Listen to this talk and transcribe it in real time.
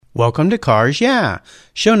Welcome to Cars Yeah,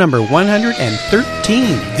 show number 113.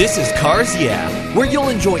 This is Cars Yeah, where you'll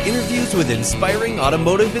enjoy interviews with inspiring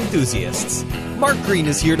automotive enthusiasts. Mark Green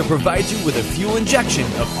is here to provide you with a fuel injection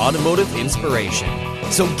of automotive inspiration.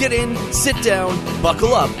 So get in, sit down,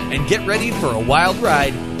 buckle up, and get ready for a wild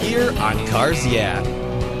ride here on Cars Yeah.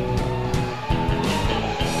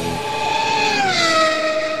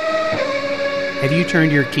 Have you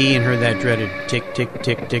turned your key and heard that dreaded tick, tick,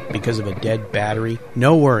 tick, tick because of a dead battery?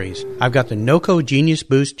 No worries. I've got the NOCO Genius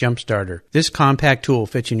Boost Jump Starter. This compact tool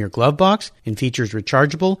fits in your glove box and features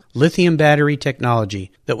rechargeable lithium battery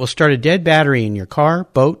technology that will start a dead battery in your car,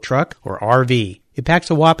 boat, truck, or RV. It packs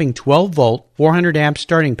a whopping 12-volt, 400 amp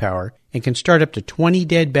starting power and can start up to 20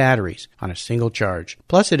 dead batteries on a single charge.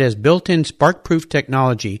 Plus, it has built-in spark-proof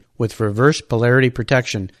technology with reverse polarity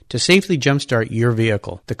protection to safely jumpstart your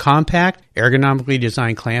vehicle. The compact, ergonomically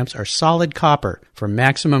designed clamps are solid copper for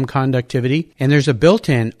maximum conductivity, and there's a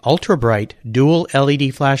built-in ultra-bright dual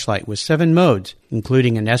LED flashlight with 7 modes,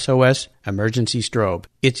 including an SOS emergency strobe.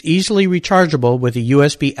 It's easily rechargeable with a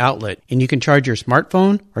USB outlet, and you can charge your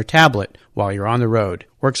smartphone or tablet while you're on the road.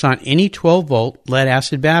 Works on any 12-volt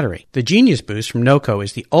lead-acid battery. The Genius Boost from NOCO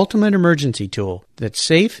is the ultimate emergency tool that's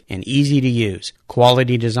safe and easy to use.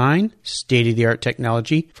 Quality design, state-of-the-art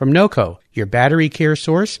technology from NOCO, your battery care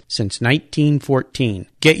source since 1914.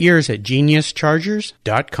 Get yours at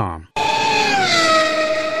geniuschargers.com.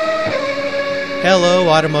 Hello,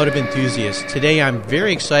 automotive enthusiasts. Today I'm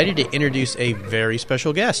very excited to introduce a very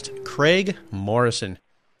special guest, Craig Morrison.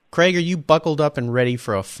 Craig, are you buckled up and ready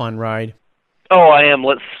for a fun ride? Oh, I am.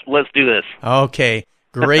 Let's do this. Okay,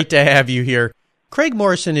 great to have you here. Craig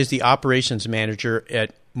Morrison is the operations manager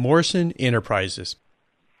at Morrison Enterprises.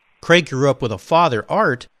 Craig grew up with a father,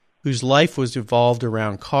 Art, whose life was evolved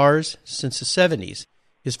around cars since the 70s.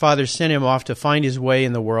 His father sent him off to find his way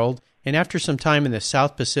in the world, and after some time in the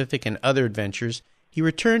South Pacific and other adventures, he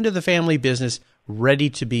returned to the family business ready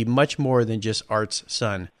to be much more than just Art's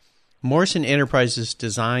son. Morrison Enterprises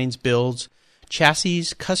designs, builds, chassis,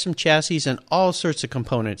 custom chassis, and all sorts of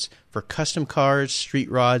components for custom cars, street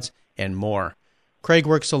rods, and more. Craig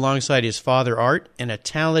works alongside his father, Art, and a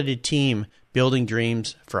talented team building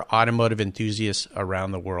dreams for automotive enthusiasts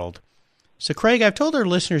around the world. So, Craig, I've told our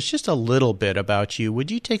listeners just a little bit about you.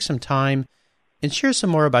 Would you take some time and share some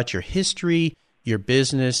more about your history, your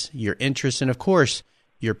business, your interests, and, of course,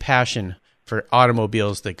 your passion for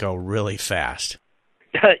automobiles that go really fast?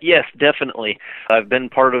 Yes, definitely. I've been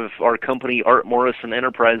part of our company, Art Morrison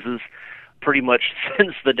Enterprises, pretty much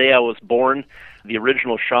since the day I was born. The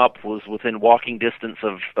original shop was within walking distance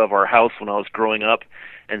of our house when I was growing up.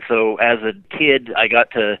 And so as a kid, I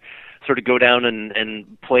got to sort of go down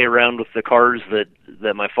and play around with the cars that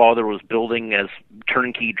my father was building as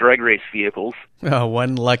turnkey drag race vehicles. Oh,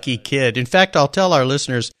 one lucky kid. In fact, I'll tell our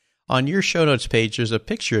listeners, on your show notes page, there's a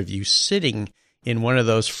picture of you sitting in one of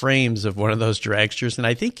those frames of one of those dragsters, and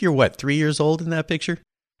I think you're, 3 years old in that picture?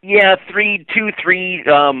 Yeah, 3.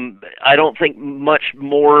 I don't think much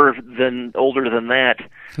more than older than that.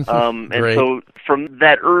 And so from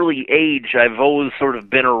that early age, I've always sort of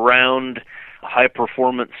been around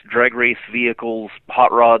high-performance drag race vehicles,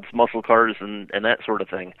 hot rods, muscle cars, and that sort of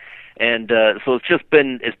thing. And so it's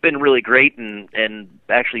been really great, and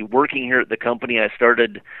actually working here at the company, I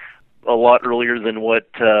started a lot earlier than what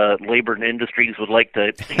Labor and Industries would like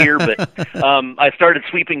to hear, but I started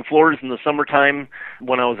sweeping floors in the summertime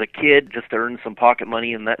when I was a kid just to earn some pocket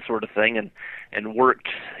money and that sort of thing, and worked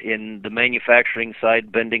in the manufacturing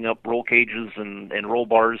side, bending up roll cages and roll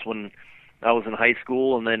bars when I was in high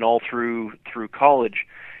school, and then all through college.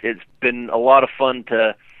 It's been a lot of fun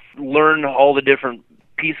to learn all the different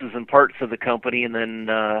pieces and parts of the company, and then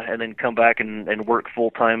come back and work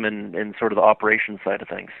full time in sort of the operations side of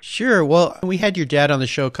things. Sure. Well, we had your dad on the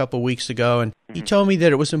show a couple weeks ago, and he told me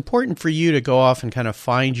that it was important for you to go off and kind of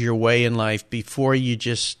find your way in life before you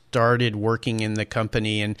just started working in the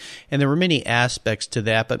company, and there were many aspects to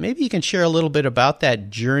that, but maybe you can share a little bit about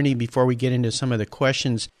that journey before we get into some of the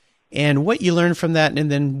questions and what you learned from that,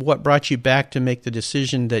 and then what brought you back to make the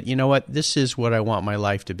decision that, you know what, this is what I want my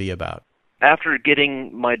life to be about. After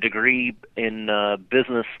getting my degree in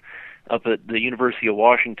business up at the University of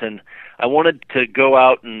Washington, I wanted to go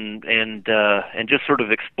out and just sort of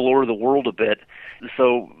explore the world a bit.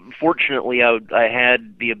 So fortunately, I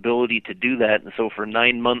had the ability to do that, and so for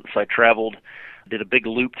 9 months I traveled, did a big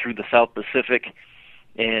loop through the South Pacific,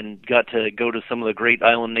 and got to go to some of the great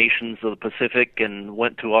island nations of the Pacific, and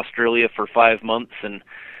went to Australia for 5 months, and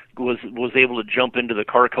was able to jump into the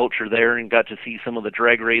car culture there and got to see some of the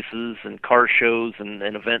drag races and car shows and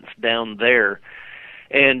events down there,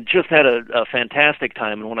 and just had a fantastic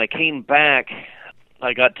time. And when I came back,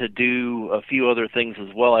 I got to do a few other things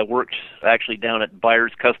as well. I worked actually down at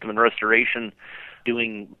Byers Custom and Restoration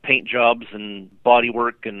doing paint jobs and body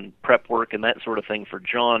work and prep work and that sort of thing for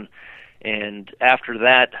John. And after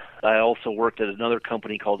that, I also worked at another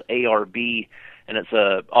company called ARB, and it's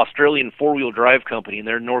a Australian four-wheel drive company, and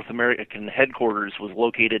their North American headquarters was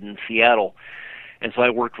located in Seattle. And so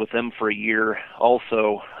I worked with them for a year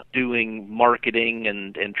also doing marketing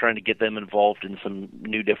and trying to get them involved in some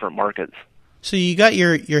new different markets. So you got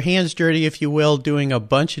your hands dirty, if you will, doing a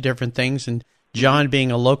bunch of different things, and John,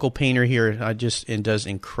 being a local painter here, does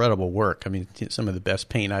incredible work. I mean, some of the best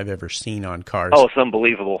paint I've ever seen on cars. Oh, it's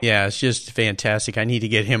unbelievable. Yeah, it's just fantastic. I need to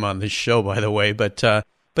get him on this show, by the way. But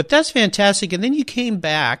that's fantastic. And then you came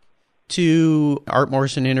back to Art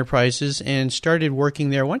Morrison Enterprises and started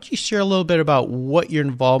working there. Why don't you share a little bit about what your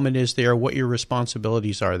involvement is there, what your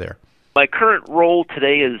responsibilities are there? My current role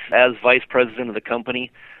today is as vice president of the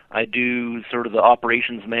company. I do sort of the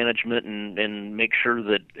operations management and make sure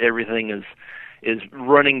that everything is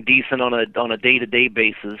running decent on a day-to-day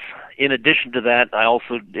basis. In addition to that, I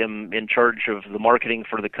also am in charge of the marketing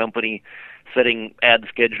for the company, setting ad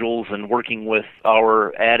schedules and working with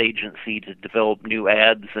our ad agency to develop new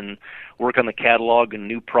ads and work on the catalog and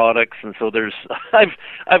new products. And so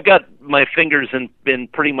I've got my fingers in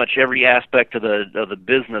pretty much every aspect of the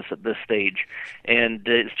business at this stage, and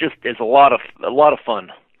it's a lot of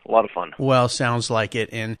fun. A lot of fun. Well, sounds like it.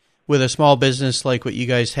 And with a small business like what you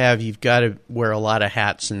guys have, you've got to wear a lot of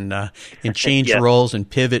hats and change Yes. roles and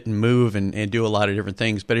pivot and move and do a lot of different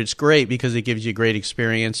things. But it's great because it gives you great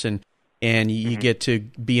experience and you get to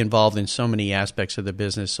be involved in so many aspects of the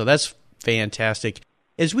business. So that's fantastic.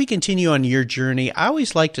 As we continue on your journey, I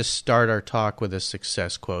always like to start our talk with a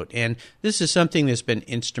success quote. And this is something that's been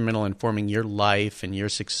instrumental in forming your life and your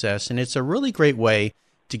success. And it's a really great way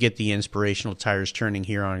to get the inspirational tires turning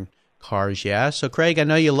here on Cars Yeah. So, Craig, I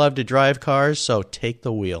know you love to drive cars, so take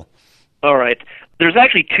the wheel. All right. There's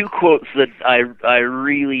actually two quotes that I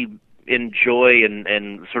really enjoy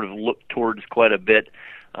and sort of look towards quite a bit.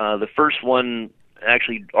 The first one,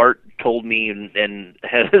 actually, Art told me and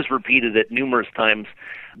has repeated it numerous times.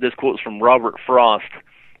 This quote's from Robert Frost,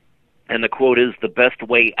 and the quote is, "The best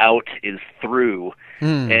way out is through."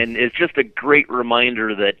 And it's just a great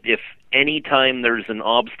reminder that if any time there's an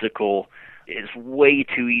obstacle, it's way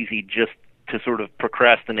too easy just to sort of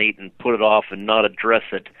procrastinate and put it off and not address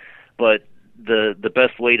it. But the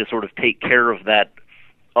best way to sort of take care of that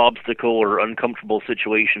obstacle or uncomfortable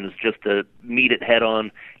situation is just to meet it head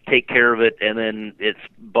on, take care of it, and then it's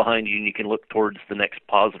behind you and you can look towards the next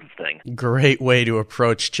positive thing. Great way to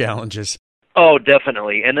approach challenges. Oh,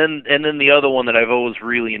 definitely. And then the other one that I've always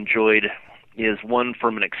really enjoyed is one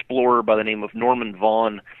from an explorer by the name of Norman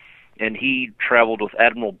Vaughan, and he traveled with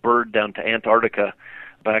Admiral Byrd down to Antarctica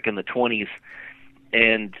back in the 20s.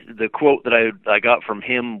 And the quote that I got from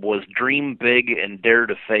him was, "Dream big and dare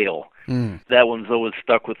to fail." That one's always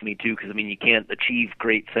stuck with me too, because I mean, you can't achieve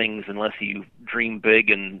great things unless you dream big,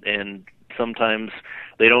 and sometimes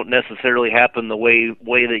they don't necessarily happen the way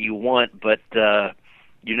that you want, but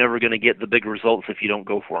you're never going to get the big results if you don't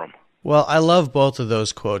go for them. Well, I love both of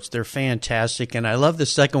those quotes. They're fantastic, and I love the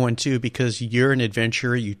second one too because you're an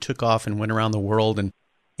adventurer. You took off and went around the world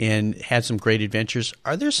and had some great adventures.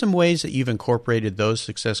 Are there some ways that you've incorporated those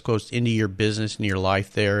success quotes into your business and your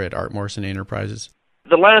life there at Art Morrison Enterprises?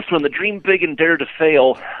 The last one, the dream big and dare to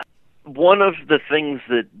fail, one of the things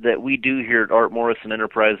that we do here at Art Morrison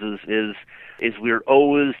Enterprises is we're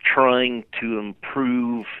always trying to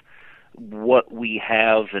improve what we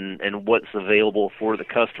have and what's available for the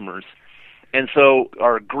customers. And so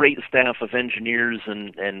our great staff of engineers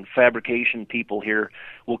and fabrication people here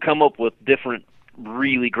will come up with different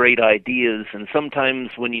really great ideas, and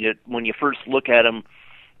sometimes when you first look at them,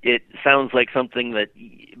 it sounds like something that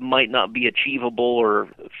might not be achievable or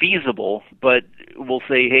feasible, but we'll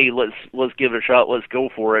say, hey, let's give it a shot, let's go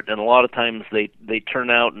for it. And a lot of times they turn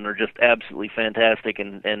out and are just absolutely fantastic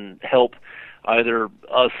and help either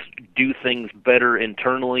us do things better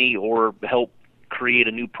internally or help create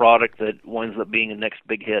a new product that winds up being a next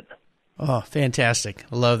big hit. Oh, fantastic.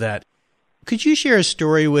 I love that. Could you share a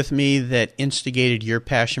story with me that instigated your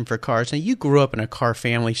passion for cars? Now, you grew up in a car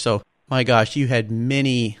family, so my gosh, you had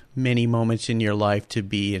many, many moments in your life to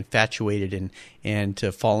be infatuated and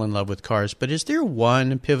to fall in love with cars. But is there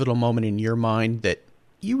one pivotal moment in your mind that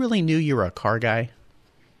you really knew you were a car guy?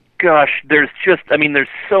 Gosh, there's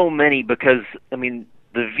so many, because, the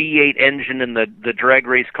V8 engine and the drag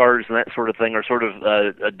race cars and that sort of thing are sort of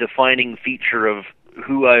a defining feature of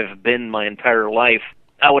who I've been my entire life.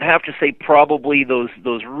 I would have to say probably those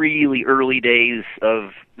really early days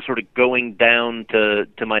of sort of going down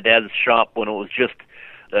to my dad's shop when it was just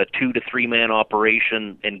a 2 to 3 man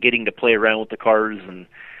operation and getting to play around with the cars and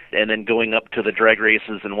then going up to the drag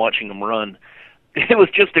races and watching them run. It was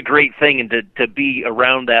just a great thing, and to be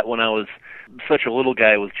around that when I was such a little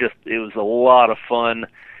guy it was a lot of fun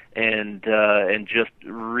and just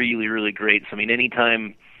really, really great. So I mean,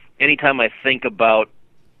 anytime I think about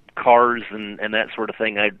cars and that sort of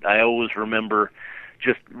thing, I always remember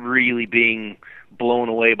just really being blown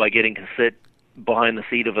away by getting to sit behind the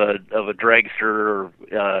seat of a dragster or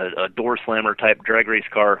a door slammer type drag race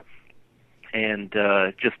car, and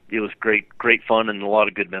it was great fun and a lot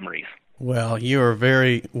of good memories. Well, you are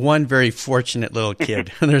very fortunate little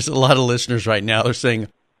kid. There's a lot of listeners right now. They're saying,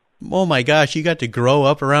 "Oh my gosh, you got to grow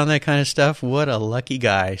up around that kind of stuff. What a lucky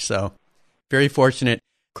guy." So, very fortunate.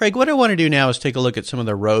 Craig, what I want to do now is take a look at some of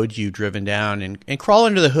the roads you've driven down and crawl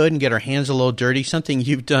under the hood and get our hands a little dirty, something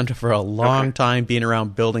you've done for a long time, being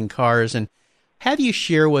around building cars. And have you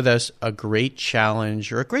share with us a great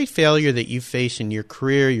challenge or a great failure that you faced in your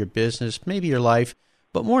career, your business, maybe your life,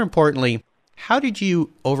 but more importantly, how did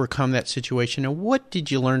you overcome that situation, and what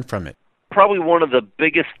did you learn from it? Probably one of the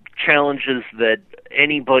biggest challenges that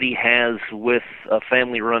anybody has with a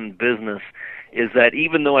family-run business is that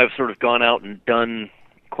even though I've sort of gone out and done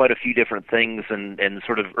quite a few different things and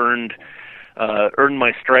sort of earned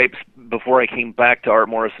my stripes before I came back to Art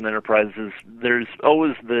Morrison Enterprises, there's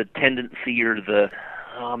always the tendency or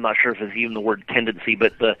I'm not sure if it's even the word tendency,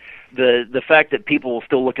 but the fact that people will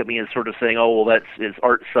still look at me as sort of saying, "Oh, well, that's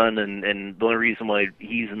Art's son, and the only reason why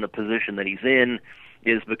he's in the position that he's in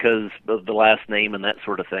is because of the last name and that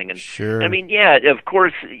sort of thing." And sure. I mean, yeah, of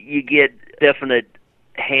course you get definite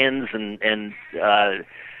hands and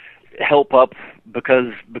help up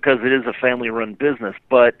because it is a family-run business,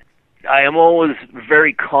 but I am always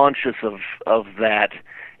very conscious of that,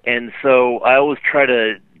 and so I always try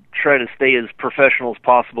to stay as professional as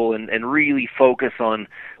possible and really focus on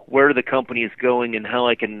where the company is going and how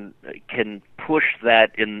I can push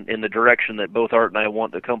that in the direction that both Art and I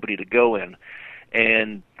want the company to go in.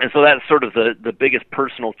 And so that's sort of the biggest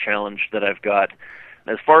personal challenge that I've got.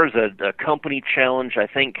 As far as a company challenge, I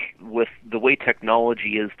think with the way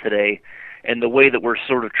technology is today and the way that we're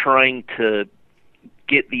sort of trying to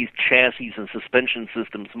get these chassis and suspension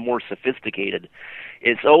systems more sophisticated,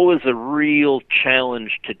 it's always a real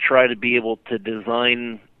challenge to try to be able to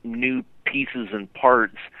design new pieces and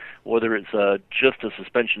parts, whether it's just a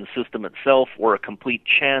suspension system itself or a complete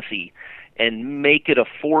chassis, and make it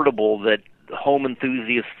affordable that home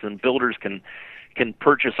enthusiasts and builders can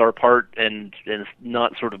purchase our part and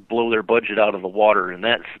not sort of blow their budget out of the water. And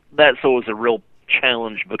that's always a real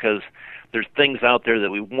challenge because there's things out there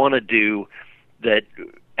that we want to do that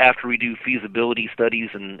after we do feasibility studies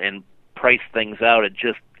and price things out,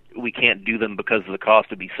 we can't do them because the cost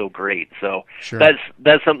would be so great. So sure.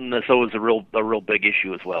 That's something that's always a real big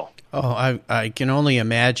issue as well. Oh, I can only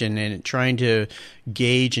imagine, and trying to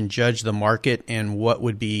gauge and judge the market and what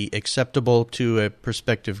would be acceptable to a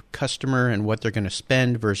prospective customer and what they're going to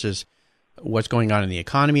spend versus what's going on in the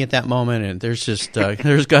economy at that moment. And there's just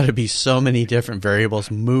there's got to be so many different variables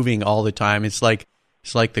moving all the time. It's like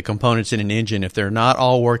the components in an engine. If they're not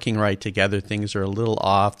all working right together, things are a little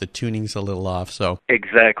off. The tuning's a little off. So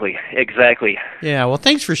Exactly. Yeah, well,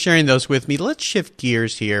 thanks for sharing those with me. Let's shift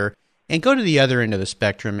gears here and go to the other end of the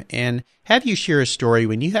spectrum and have you share a story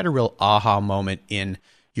when you had a real aha moment in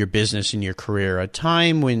your business and your career, a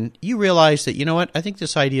time when you realized that, you know what, I think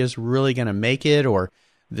this idea is really going to make it, or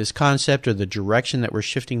this concept or the direction that we're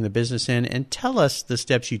shifting the business in, and tell us the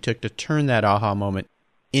steps you took to turn that aha moment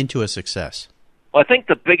into a success. Well, I think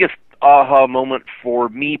the biggest aha moment for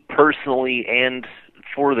me personally and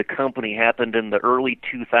for the company happened in the early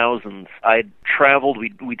 2000s.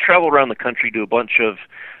 We traveled around the country to a bunch of,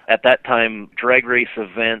 at that time, drag race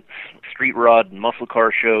events, street rod and muscle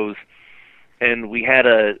car shows, and we had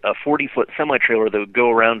a 40-foot semi-trailer that would go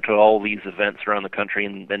around to all these events around the country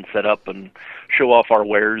and then set up and show off our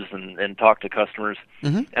wares and talk to customers.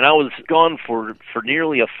 Mm-hmm. And I was gone for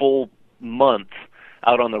nearly a full month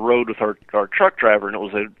out on the road with our truck driver, and it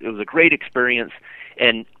was a great experience.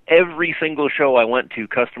 And every single show I went to,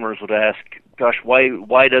 customers would ask, "Gosh,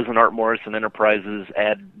 why doesn't Art Morrison Enterprises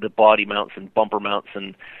add the body mounts and bumper mounts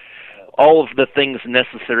and all of the things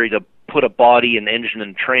necessary to put a body and engine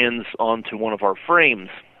and trans onto one of our frames?"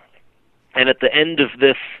 And at the end of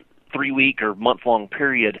this 3-week or month-long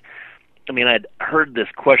period, I mean, I'd heard this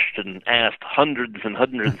question asked hundreds and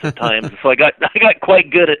hundreds of times, so I got quite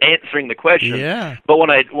good at answering the question. Yeah. But when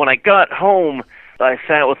I got home, I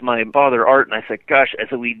sat with my father, Art, and I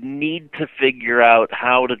said, we need to figure out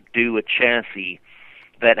how to do a chassis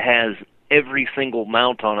that has every single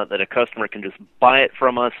mount on it that a customer can just buy it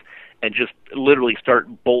from us and just literally start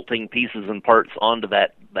bolting pieces and parts onto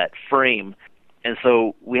that frame. And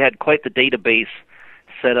so we had quite the database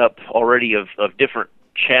set up already of different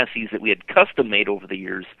chassis that we had custom made over the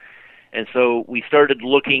years. And so we started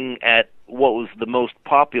looking at what was the most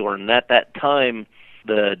popular, and at that time,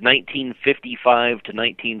 the 1955 to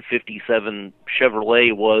 1957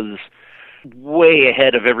 Chevrolet was way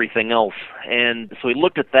ahead of everything else. And so we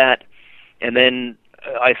looked at that, and then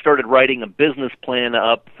I started writing a business plan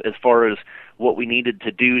up as far as what we needed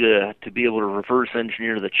to do to be able to reverse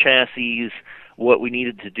engineer the chassis, what we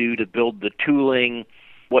needed to do to build the tooling,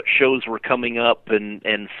 what shows were coming up,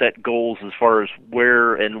 and set goals as far as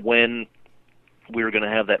where and when we were going to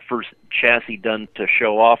have that first chassis done to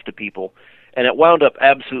show off to people. And it wound up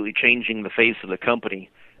absolutely changing the face of the company.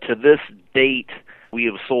 To this date, we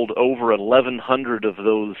have sold over 1,100 of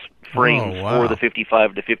those frames for the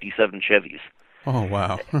 55 to 57 Chevys. Oh,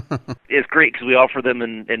 wow. It's great because we offer them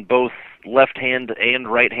in both left-hand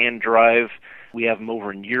and right-hand drive. We have them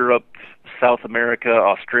over in Europe, South America,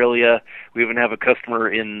 Australia. We even have a customer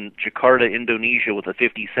in Jakarta, Indonesia, with a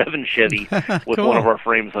 57 Chevy with Cool. one of our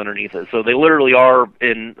frames underneath it. So they literally are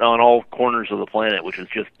on all corners of the planet, which is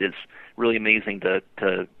it's really amazing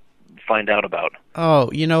to find out about. Oh,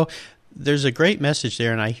 there's a great message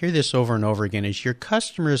there, and I hear this over and over again, is your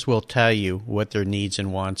customers will tell you what their needs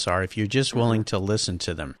and wants are if you're just willing to listen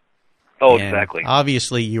to them. Oh, And exactly.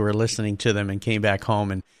 obviously, you were listening to them and came back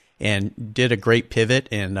home and did a great pivot,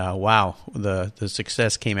 and wow, the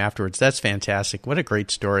success came afterwards. That's fantastic. What a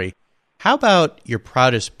great story. How about your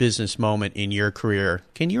proudest business moment in your career?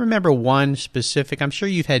 Can you remember one specific? I'm sure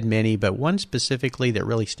you've had many, but one specifically that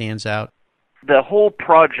really stands out? The whole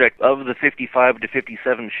project of the 55 to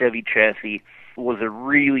 57 Chevy chassis was a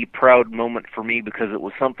really proud moment for me because it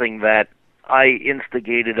was something that I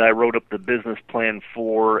instigated. I wrote up the business plan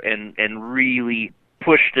for and really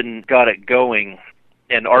pushed and got it going.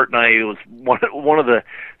 And Art and I, it was one of the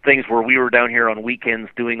things where we were down here on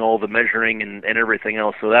weekends doing all the measuring and everything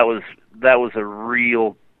else. So that was a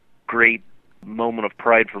real great moment of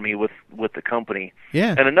pride for me with the company.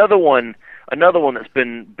 Yeah. And another one that's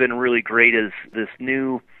been really great is this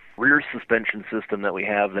new rear suspension system that we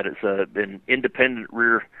have. That it's an independent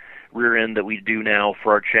rear end that we do now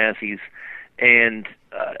for our chassis. And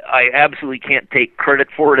I absolutely can't take credit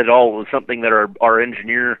for it at all. It was something that our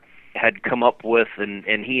engineer had come up with, and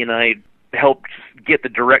he and I helped get the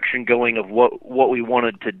direction going of what we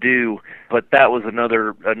wanted to do. But that was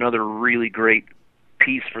another really great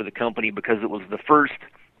piece for the company because it was the first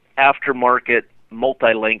aftermarket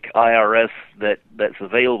multi-link IRS that's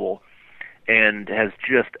available, and has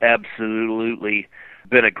just absolutely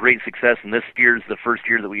been a great success. And this year's the first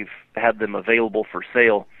year that we've had them available for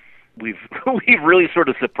sale. We've really sort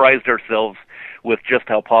of surprised ourselves with just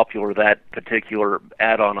how popular that particular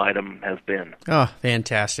add-on item has been. Oh,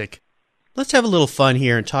 fantastic. Let's have a little fun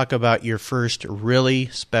here and talk about your first really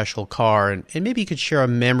special car, and maybe you could share a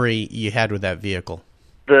memory you had with that vehicle.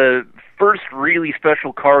 The first really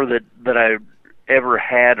special car that I ever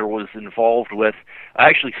had or was involved with, I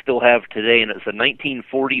actually still have today, and it's a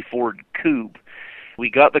 1940 Ford Coupe. We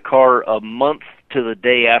got the car a month to the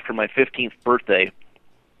day after my 15th birthday.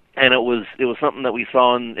 And it was something that we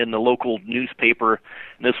saw in the local newspaper.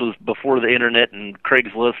 And this was before the internet and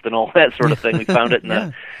Craigslist and all that sort of thing. We found it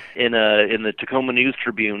in the Tacoma News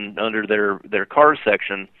Tribune under their car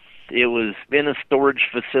section. It was in a storage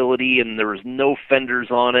facility, and there was no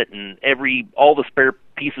fenders on it, and all the spare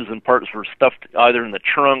pieces and parts were stuffed either in the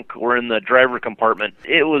trunk or in the driver compartment.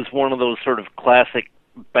 It was one of those sort of classic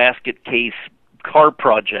basket case car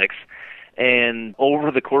projects. And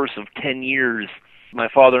over the course of 10 years, my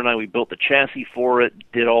father and I, we built the chassis for it,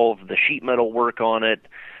 did all of the sheet metal work on it.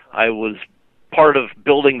 I was part of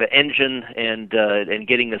building the engine and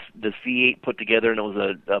getting this V8 put together, and it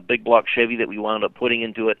was a big block Chevy that we wound up putting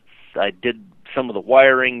into it. I did some of the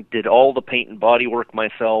wiring, did all the paint and body work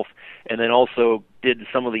myself, and then also did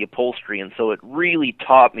some of the upholstery. And so it really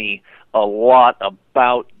taught me a lot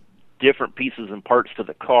about different pieces and parts to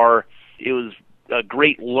the car. It was a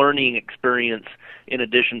great learning experience in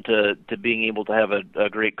addition to being able to have a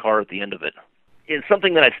great car at the end of it. It's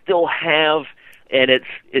something that I still have, and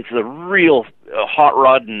it's a real hot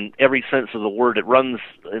rod in every sense of the word. It runs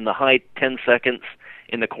in the high 10 seconds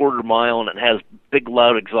in the quarter mile, and it has big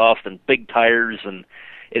loud exhaust and big tires, and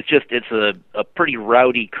it's a pretty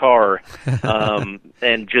rowdy car,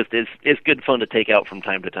 and just it's good fun to take out from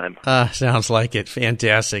time to time. Sounds like it.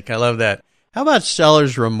 Fantastic. I love that. How about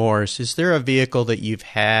seller's remorse? Is there a vehicle that you've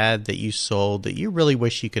had, that you sold, that you really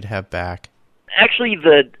wish you could have back? Actually,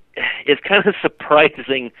 the it's kind of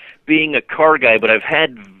surprising being a car guy, but I've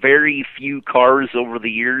had very few cars over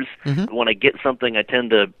the years. Mm-hmm. When I get something, I tend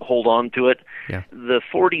to hold on to it. Yeah. The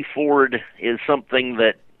 40 Ford is something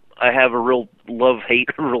that I have a real love-hate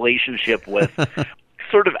relationship with.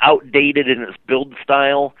 Sort of outdated in its build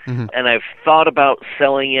style, mm-hmm. and I've thought about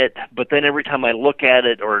selling it, but then every time I look at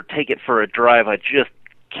it or take it for a drive, I just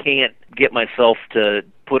can't get myself to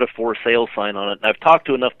put a for sale sign on it. And I've talked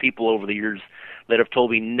to enough people over the years that have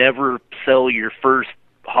told me never sell your first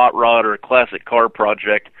hot rod or classic car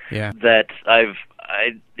project. Yeah. That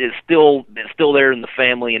it's still there in the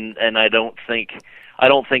family, and I don't think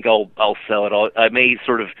I'll sell it. I may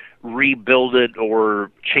sort of rebuild it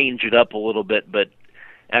or change it up a little bit, but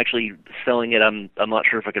actually selling it, I'm not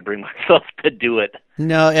sure if I could bring myself to do it.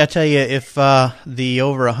 No, I tell you, if the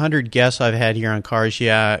over 100 guests I've had here on Cars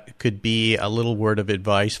Yeah could be a little word of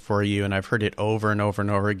advice for you, and I've heard it over and over and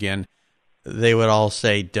over again, they would all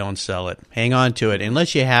say, don't sell it. Hang on to it.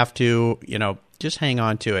 Unless you have to, just hang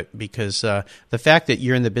on to it, because the fact that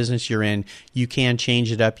you're in the business you're in, you can change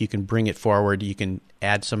it up, you can bring it forward, you can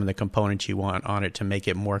add some of the components you want on it to make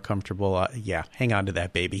it more comfortable. Hang on to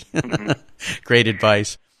that, baby. Mm-hmm. Great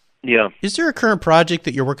advice. Yeah. Is there a current project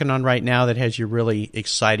that you're working on right now that has you really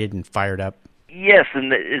excited and fired up? Yes,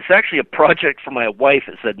 and it's actually a project for my wife.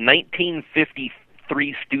 It's a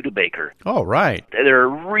 1953 Studebaker. Oh, right. They're a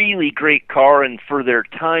really great car, and for their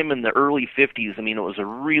time in the early 50s, it was a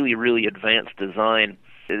really, really advanced design.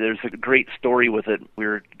 There's a great story with it. We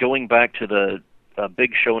were going back to the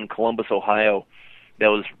big show in Columbus, Ohio, that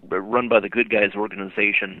was run by the Good Guys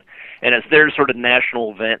organization, and it's their sort of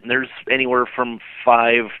national event, and there's anywhere from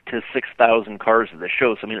 5,000 to 6,000 cars at the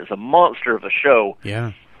show, so it's a monster of a show.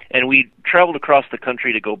 Yeah. And we traveled across the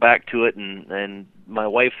country to go back to it, and my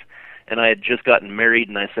wife and I had just gotten married,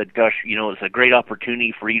 and I said, gosh, it's a great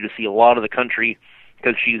opportunity for you to see a lot of the country,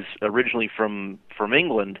 because she's originally from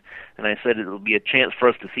England, and I said it'll be a chance for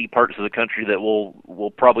us to see parts of the country that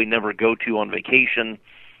we'll probably never go to on vacation,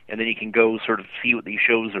 and then you can go sort of see what these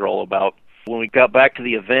shows are all about. When we got back to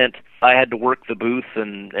the event, I had to work the booth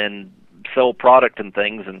and sell product and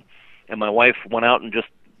things, and my wife went out and just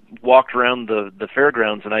walked around the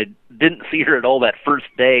fairgrounds, and I didn't see her at all that first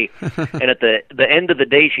day. And at the end of the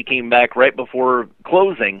day, she came back right before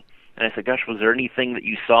closing, and I said, gosh, was there anything that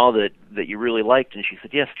you saw that you really liked? And she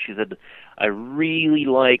said, yes. She said, I really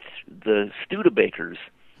liked the Studebakers.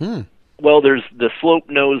 Well, there's the slope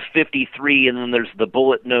nose 53, and then there's the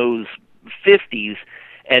bullet nose 50s,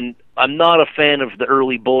 and I'm not a fan of the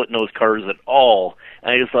early bullet nose cars at all.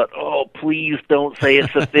 And I just thought, oh, please don't say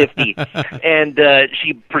it's a 50. And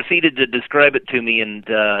she proceeded to describe it to me, and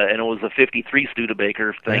it was a 53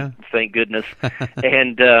 Studebaker, thank goodness.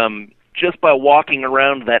 And just by walking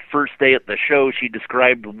around that first day at the show, she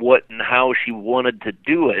described what and how she wanted to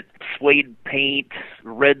do it. Suede paint,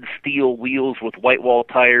 red steel wheels with white wall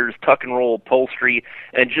tires, tuck and roll upholstery,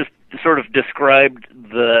 and just sort of described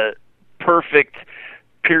the perfect,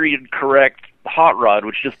 period correct hot rod,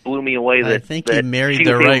 which just blew me away. I think you married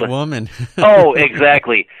the right woman. Oh,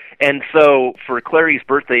 exactly. And so for Clary's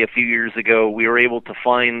birthday a few years ago, we were able to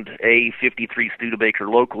find a 53 Studebaker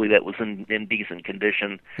locally that was in decent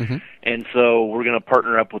condition. Mm-hmm. And so we're going to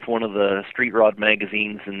partner up with one of the street rod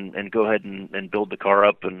magazines and go ahead and build the car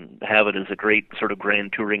up and have it as a great sort of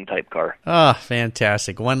grand touring type car. Ah,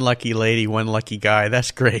 fantastic. One lucky lady, one lucky guy.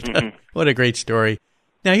 That's great. Mm-hmm. What a great story.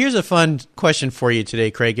 Now, here's a fun question for you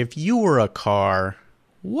today, Craig. If you were a car,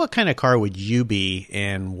 what kind of car would you be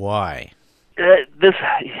and why?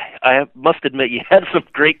 I must admit, you had some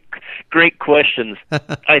great questions.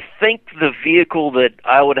 I think the vehicle that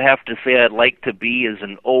I would have to say I'd like to be is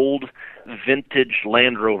an old vintage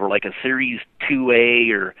Land Rover, like a Series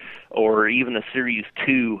 2A or even a Series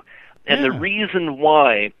 2. And the reason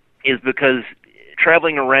why is because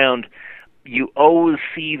traveling around, you always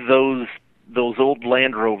see those old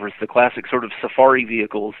Land Rovers, the classic sort of safari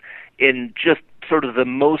vehicles, in just sort of the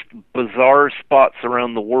most bizarre spots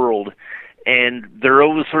around the world. And they're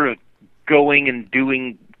always sort of going and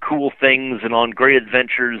doing cool things and on great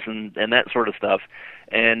adventures and that sort of stuff.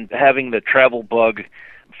 And having the travel bug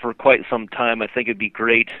for quite some time, I think it'd be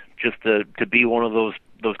great just to be one of those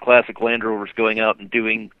classic Land Rovers going out and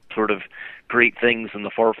doing sort of great things in the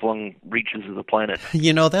far-flung reaches of the planet.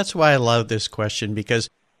 That's why I love this question, because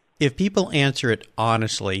if people answer it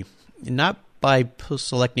honestly, not by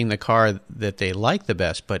selecting the car that they like the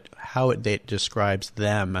best, but how it describes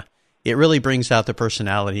them, it really brings out the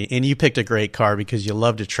personality. And you picked a great car because you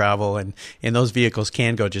love to travel, and those vehicles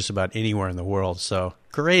can go just about anywhere in the world. So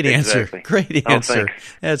great answer. Exactly. Great answer.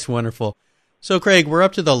 Thanks. That's wonderful. So, Craig, we're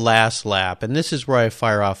up to the last lap, and this is where I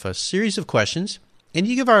fire off a series of questions. And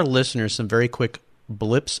you give our listeners some very quick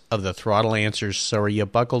blips of the throttle answers. So are you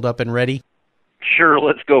buckled up and ready? Sure,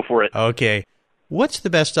 let's go for it. Okay. What's the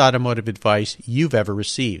best automotive advice you've ever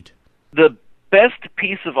received? The best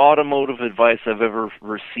piece of automotive advice I've ever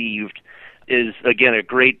received is, again, a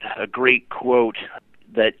great quote,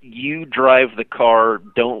 that you drive the car,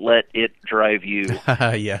 don't let it drive you.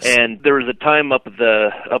 Yes. And there was a time up at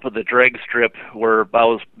the drag strip where I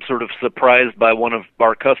was sort of surprised by one of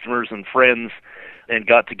our customers and friends, and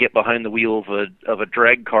got to get behind the wheel of a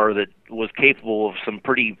drag car that was capable of some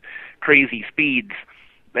pretty crazy speeds.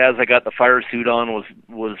 As I got the fire suit on,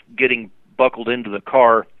 was getting buckled into the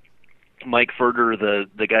car, Mike Furter,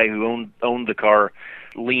 the guy who owned the car,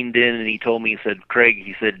 leaned in and he told me, he said, "Craig,"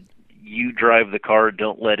 he said, "you drive the car,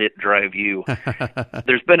 don't let it drive you."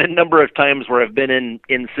 There's been a number of times where I've been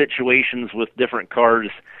in situations with different cars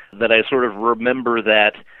that I sort of remember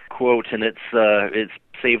that quote, and it's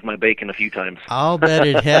saved my bacon a few times. I'll bet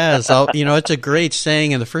it has. It's a great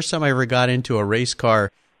saying, and the first time I ever got into a race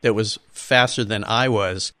car that was faster than I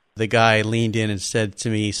was, the guy leaned in and said to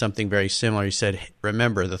me something very similar. He said,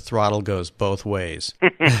 "Remember, the throttle goes both ways."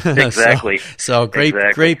 Exactly. So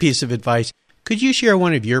great piece of advice. Could you share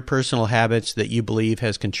one of your personal habits that you believe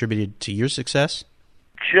has contributed to your success?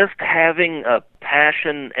 Just having a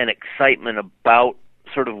passion and excitement about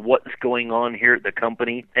sort of what's going on here at the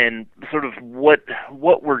company and sort of what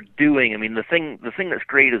we're doing. I mean, the thing that's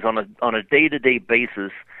great is on a day-to-day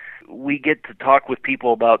basis, we get to talk with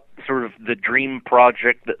people about sort of the dream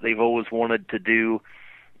project that they've always wanted to do,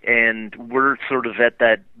 and we're sort of at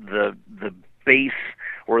the base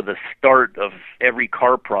or the start of every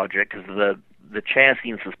car project, because the chassis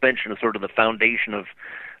and suspension is sort of the foundation of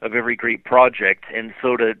every great project. And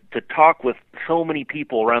so to talk with so many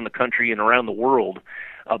people around the country and around the world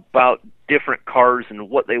about different cars and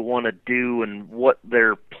what they want to do and what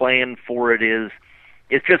their plan for it is,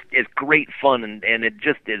 it's great fun, and it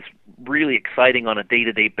just is really exciting on a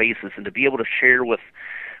day-to-day basis. And to be able to share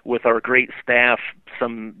with our great staff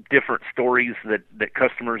some different stories that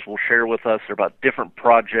customers will share with us about different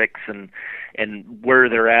projects and where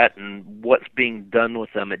they're at and what's being done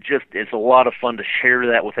with them. It's a lot of fun to share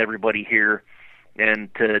that with everybody here,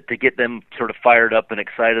 and to get them sort of fired up and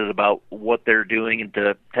excited about what they're doing, and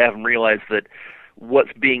to have them realize that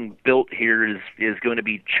what's being built here is going to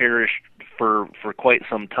be cherished for quite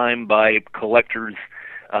some time by collectors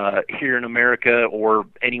here in America or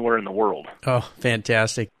anywhere in the world. Oh,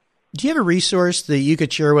 fantastic. Do you have a resource that you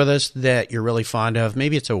could share with us that you're really fond of?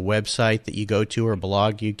 Maybe it's a website that you go to or a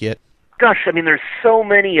blog you get. Gosh, I mean, there's so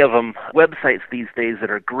many of them, websites these days that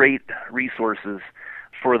are great resources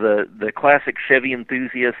for the classic Chevy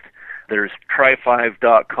enthusiast. There's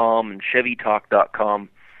Tri5.com and ChevyTalk.com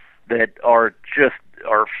that are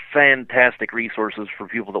fantastic resources for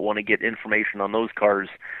people that want to get information on those cars.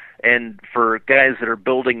 And for guys that are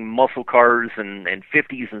building muscle cars and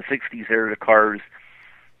 50s and 60s era cars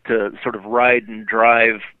to sort of ride and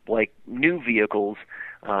drive like new vehicles,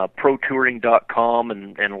 ProTouring.com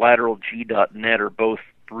and LateralG.net are both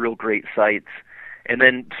real great sites. And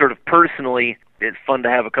then sort of personally, it's fun to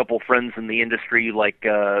have a couple friends in the industry like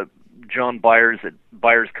John Byers at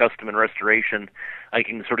Byers Custom and Restoration. I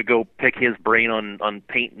can sort of go pick his brain on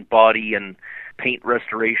paint and body and paint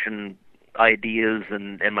restoration ideas,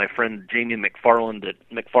 and my friend Jamie McFarland at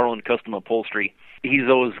McFarland Custom Upholstery. He's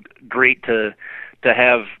always great to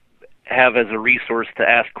have as a resource to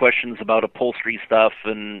ask questions about upholstery stuff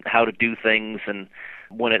and how to do things, and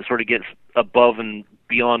when it sort of gets above and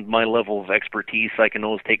beyond my level of expertise, I can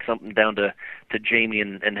always take something down to Jamie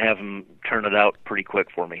and have him turn it out pretty quick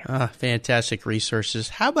for me. Fantastic resources.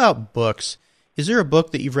 How about books? Is there a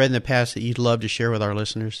book that you've read in the past that you'd love to share with our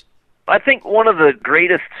listeners? I think one of the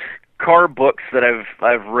greatest car books that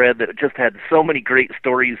I've read that just had so many great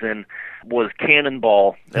stories in was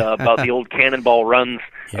Cannonball, about the old Cannonball runs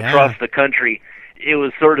across the country. It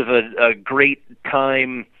was sort of a great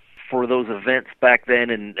time for those events back then,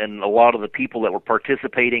 and a lot of the people that were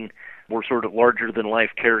participating were sort of larger than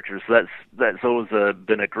life characters. So that's always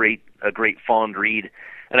been a great fond read.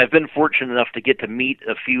 And I've been fortunate enough to get to meet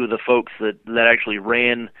a few of the folks that actually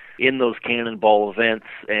ran in those Cannonball events,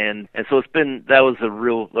 and so that was a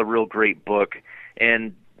real great book.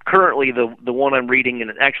 And currently the one I'm reading, and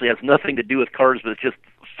it actually has nothing to do with cars, but it's just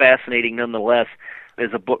fascinating nonetheless,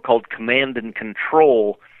 is a book called Command and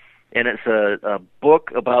Control, and it's a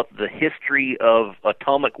book about the history of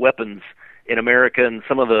atomic weapons in America and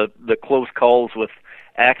some of the close calls with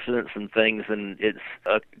accidents and things, and it's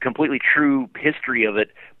a completely true history of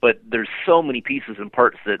it, but there's so many pieces and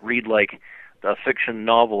parts that read like a fiction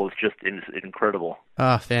novel. Is just incredible.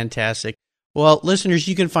 Fantastic. Well, listeners,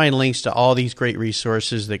 you can find links to all these great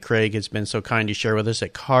resources that Craig has been so kind to share with us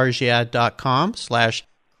at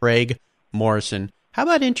carsyeah.com/Craig Morrison. How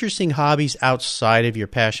about interesting hobbies outside of your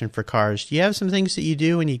passion for cars? Do you have some things that you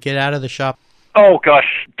do when you get out of the shop? Oh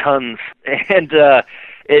gosh, tons. And I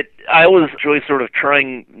always enjoy sort of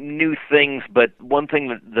trying new things, but one thing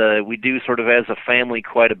that we do sort of as a family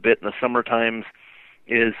quite a bit in the summer times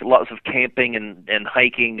is lots of camping and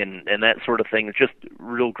hiking and that sort of thing. It's just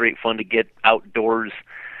real great fun to get outdoors.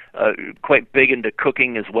 Quite big into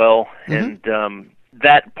cooking as well, and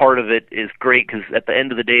that part of it is great because at the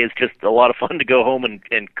end of the day, it's just a lot of fun to go home and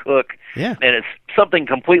cook. Yeah. And it's something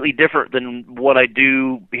completely different than what I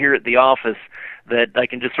do here at the office, that I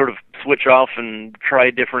can just sort of switch off and try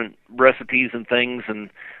different recipes and things and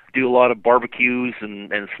do a lot of barbecues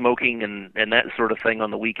and smoking and that sort of thing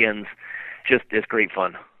on the weekends. Just it's great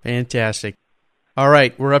fun. Fantastic. All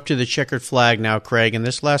right, we're up to the checkered flag now, Craig, and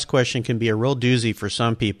this last question can be a real doozy for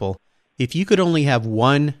some people. If you could only have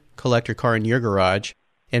one collector car in your garage,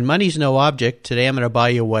 and money's no object, today I'm going to buy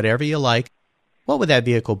you whatever you like, what would that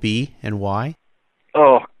vehicle be and why?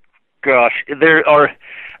 Oh, gosh. It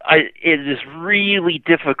is really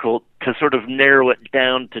difficult to sort of narrow it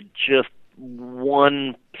down to just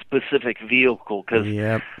one specific vehicle because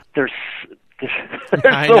there's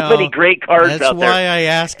so many great cars out there. That's why I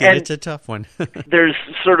ask it. It's a tough one. There's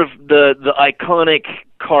sort of the iconic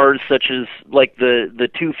cars such as like the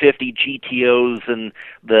 250 GTOs and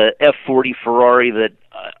the F40 Ferrari that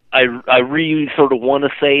I really sort of want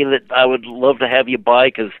to say that I would love to have you buy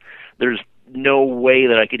because there's no way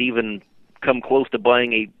that I could even come close to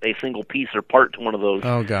buying a single piece or part to one of those.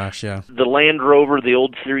 Oh, gosh, yeah. The Land Rover, the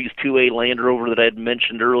old Series 2A Land Rover that I had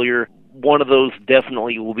mentioned earlier, one of those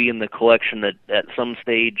definitely will be in the collection at some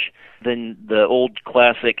stage. Then the old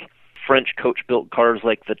classic French coach-built cars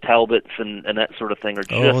like the Talbots and that sort of thing are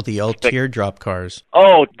just... the old teardrop cars.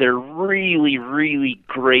 Oh, they're really, really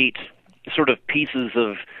great sort of pieces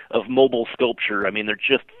of mobile sculpture. I mean, they're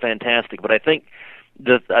just fantastic. But I think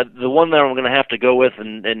the one that I'm going to have to go with,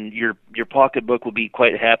 and your pocketbook will be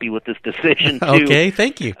quite happy with this decision, too. Okay,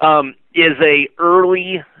 thank you. Is a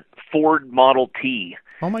early Ford Model T.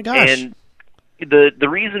 Oh, my gosh. And the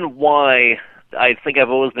reason why I think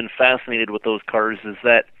I've always been fascinated with those cars is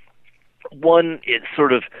that, one, it's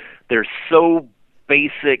sort of, they're so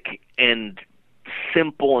basic and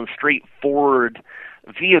simple and straightforward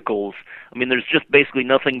vehicles. I mean, there's just basically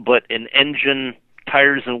nothing but an engine,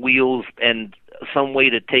 tires and wheels, and some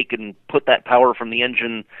way to take and put that power from the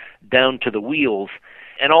engine down to the wheels.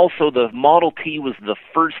 And also the Model T was the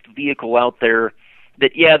first vehicle out there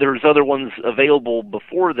that, there was other ones available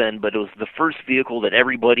before then, but it was the first vehicle that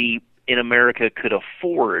everybody in America could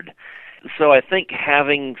afford. So I think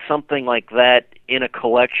having something like that in a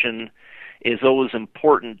collection is always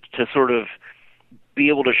important to sort of be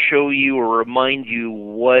able to show you or remind you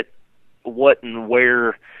what and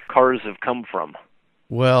where cars have come from.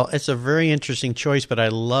 Well, it's a very interesting choice, but I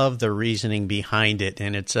love the reasoning behind it,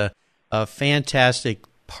 and it's a fantastic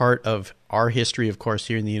part of our history, of course,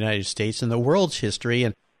 here in the United States and the world's history.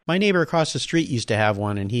 And my neighbor across the street used to have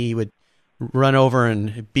one, and he would run over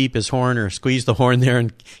and beep his horn or squeeze the horn there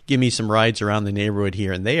and give me some rides around the neighborhood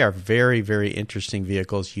here. And they are very, very interesting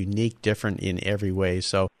vehicles, unique, different in every way.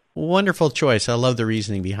 So wonderful choice. I love the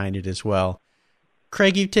reasoning behind it as well.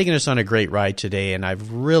 Craig, you've taken us on a great ride today, and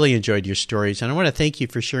I've really enjoyed your stories. And I want to thank you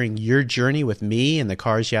for sharing your journey with me and the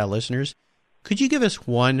Cars Yeah listeners. Could you give us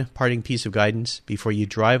one parting piece of guidance before you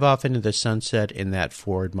drive off into the sunset in that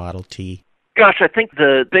Ford Model T? Gosh, I think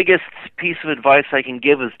the biggest piece of advice I can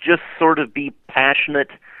give is just sort of be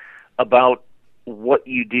passionate about what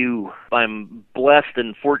you do. I'm blessed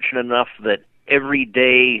and fortunate enough that every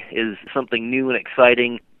day is something new and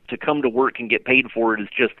exciting. To come to work and get paid for it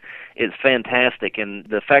is fantastic. And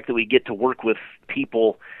the fact that we get to work with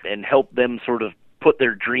people and help them sort of put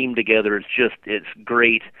their dream together it's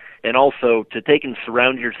great. And also to take and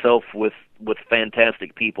surround yourself with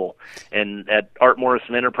fantastic people. And at Art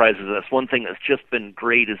Morrison Enterprises, that's one thing that's just been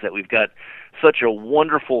great, is that we've got such a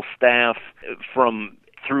wonderful staff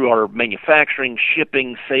through our manufacturing,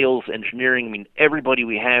 shipping, sales, engineering. I mean, everybody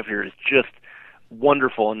we have here is just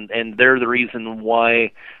wonderful, and they're the reason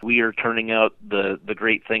why we are turning out the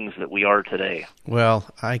great things that we are today. Well,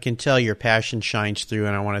 I can tell your passion shines through,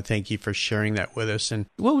 and I want to thank you for sharing that with us. And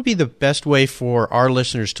what would be the best way for our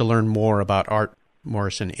listeners to learn more about Art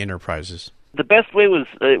Morrison Enterprises? The best way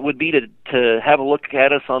would be to have a look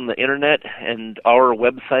at us on the internet, and our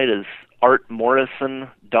website is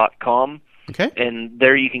artmorrison.com. Okay. And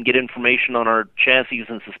there you can get information on our chassis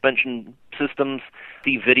and suspension systems,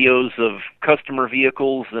 see videos of customer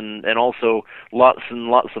vehicles, and also lots and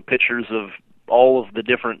lots of pictures of all of the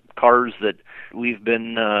different cars that we've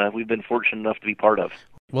been fortunate enough to be part of.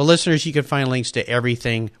 Well, listeners, you can find links to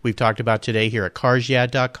everything we've talked about today here at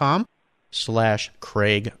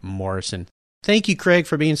carsyeah.com/Craig Morrison. Thank you, Craig,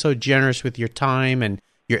 for being so generous with your time and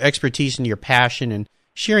your expertise and your passion and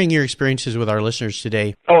sharing your experiences with our listeners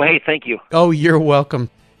today. Oh, hey, thank you. Oh, you're welcome.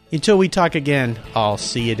 Until we talk again, I'll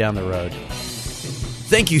see you down the road.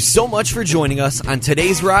 Thank you so much for joining us on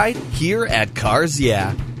today's ride here at Cars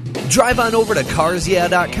Yeah. Drive on over to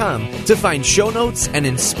carsyeah.com to find show notes and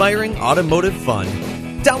inspiring automotive fun.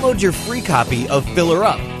 Download your free copy of Filler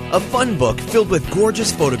Up, a fun book filled with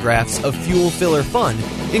gorgeous photographs of fuel filler fun,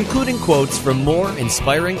 including quotes from more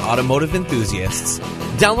inspiring automotive enthusiasts.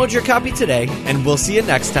 Download your copy today, and we'll see you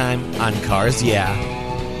next time on Cars Yeah.